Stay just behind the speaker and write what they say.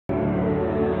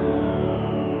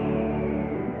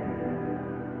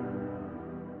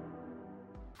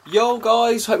Yo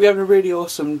guys, hope you're having a really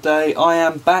awesome day. I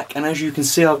am back, and as you can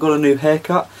see I've got a new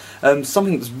haircut.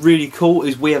 Something that's really cool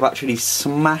is we have actually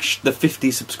smashed the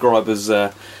 50 subscribers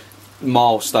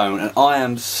milestone, and I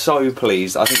am so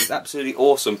pleased. I think it's absolutely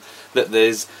awesome that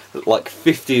there's like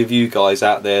 50 of you guys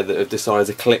out there that have decided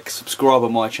to click subscribe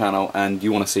on my channel and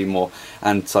you want to see more,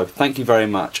 and so thank you very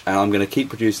much, and I'm going to keep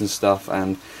producing stuff,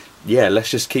 and yeah,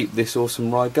 let's just keep this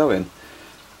awesome ride going.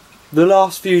 The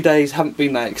last few days haven't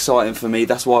been that exciting for me,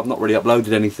 that's why I've not really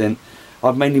uploaded anything.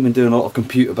 I've mainly been doing a lot of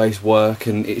computer based work,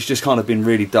 and it's just kind of been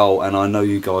really dull, and I know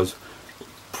you guys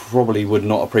probably would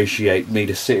not appreciate me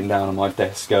just sitting down on my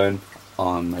desk going,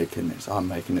 I'm making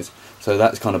this. So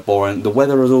that's kind of boring. The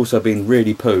weather has also been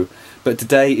really poo, but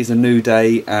today is a new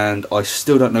day and I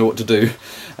still don't know what to do.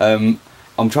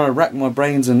 I'm trying to rack my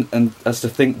brains and as to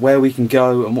think where we can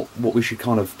go and what we should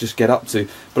kind of just get up to,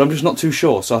 but I'm just not too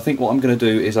sure. So I think what I'm going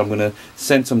to do is I'm going to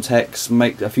send some texts,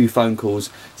 make a few phone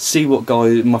calls, see what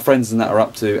my friends and that are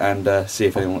up to, and see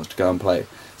if anyone wants to go and play.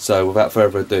 So without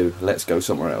further ado, let's go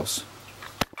somewhere else.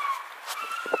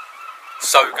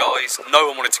 So guys, no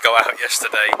one wanted to go out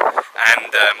yesterday,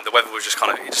 and the weather was just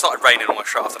it started raining almost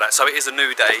straight after that, so it is a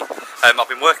new day. I've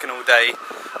been working all day,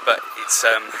 but it's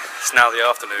now the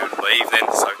afternoon or the evening,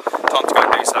 so time to go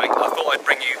and do something. I thought I'd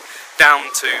bring you down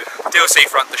to Pier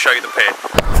seafront to show you the pier.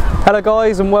 Hello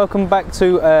guys, and welcome back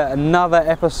to another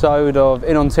episode of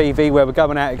In On TV, where we're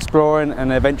going out exploring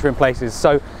and adventuring places.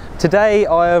 So today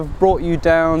I have brought you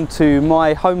down to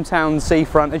my hometown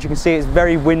seafront. As you can see, it's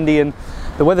very windy and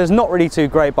the weather's not really too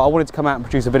great, but I wanted to come out and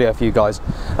produce a video for you guys.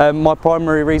 My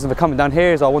primary reason for coming down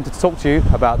here is I wanted to talk to you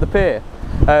about the pier.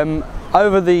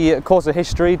 Over the course of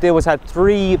history, Deal has had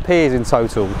 3 piers in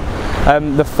total.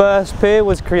 The first pier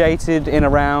was created in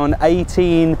around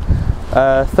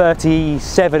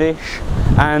 1837-ish,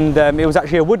 and it was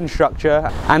actually a wooden structure,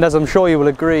 and as I'm sure you will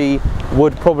agree,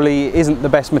 wood probably isn't the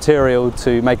best material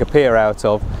to make a pier out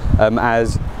of,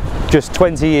 as just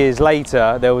 20 years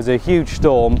later there was a huge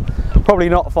storm, probably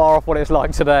not far off what it's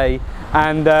like today,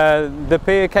 and the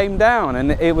pier came down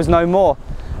and it was no more.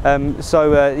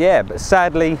 Yeah, but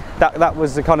sadly that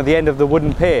was the end of the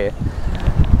wooden pier.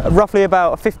 Roughly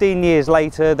about 15 years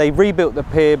later they rebuilt the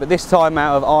pier, but this time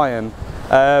out of iron.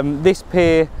 This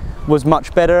pier was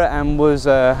much better and was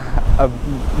a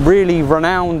really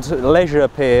renowned leisure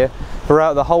pier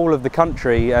throughout the whole of the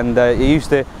country, and it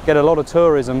used to get a lot of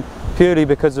tourism purely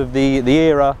because of the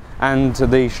era and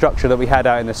the structure that we had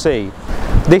out in the sea.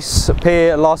 This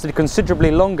pier lasted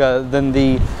considerably longer than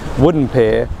the wooden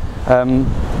pier,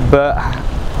 but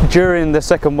during the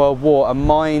Second World War a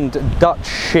mined Dutch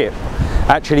ship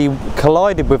actually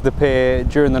collided with the pier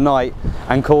during the night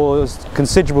and caused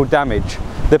considerable damage.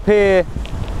 The pier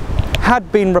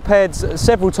had been repaired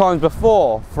several times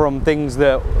before from things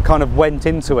that kind of went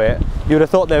into it. You would have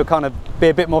thought they would kind of be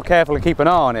a bit more careful and keep an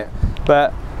eye on it,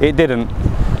 but it didn't.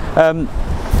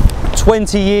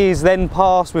 20 years then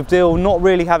passed with Deal not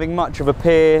really having much of a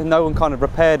pier. No one kind of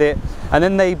repaired it, and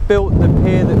then they built the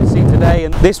pier that we see today,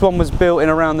 and this one was built in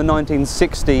around the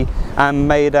 1960s and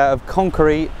made out of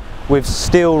concrete with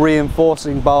steel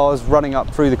reinforcing bars running up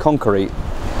through the concrete.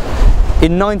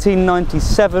 In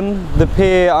 1997 the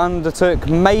pier undertook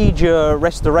major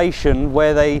restoration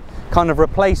where they kind of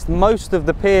replaced most of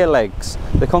the pier legs,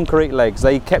 the concrete legs.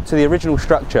 They kept to the original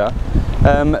structure.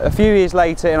 A few years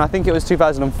later, and I think it was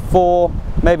 2004,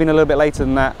 maybe a little bit later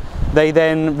than that, they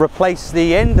then replaced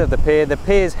the end of the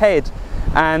pier's head,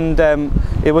 and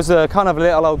it was a kind of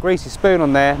little old greasy spoon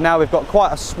on there. Now we've got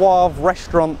quite a suave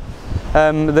restaurant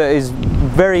that is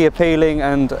very appealing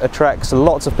and attracts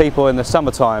lots of people in the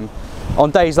summertime.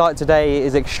 On days like today it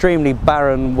is extremely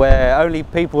barren, where only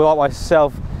people like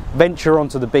myself venture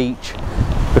onto the beach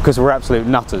because we're absolute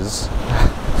nutters.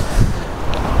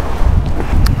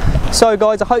 So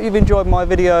guys, I hope you've enjoyed my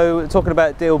video talking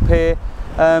about Deal Pier.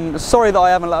 Sorry that I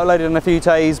haven't uploaded in a few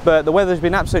days, but the weather's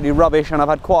been absolutely rubbish and I've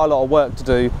had quite a lot of work to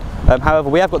do. However,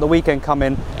 we have got the weekend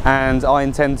coming and I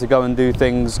intend to go and do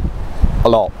things a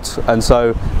lot, and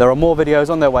so there are more videos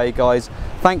on their way, guys.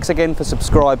 Thanks again for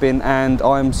subscribing, and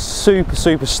I'm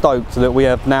super stoked that we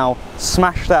have now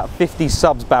smashed that 50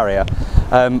 subs barrier.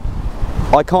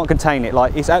 I can't contain it,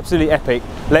 like, it's absolutely epic.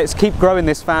 Let's keep growing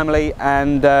this family,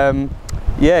 and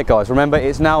yeah guys, remember,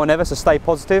 it's now or never, so stay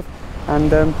positive,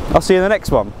 and I'll see you in the next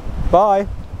one. Bye.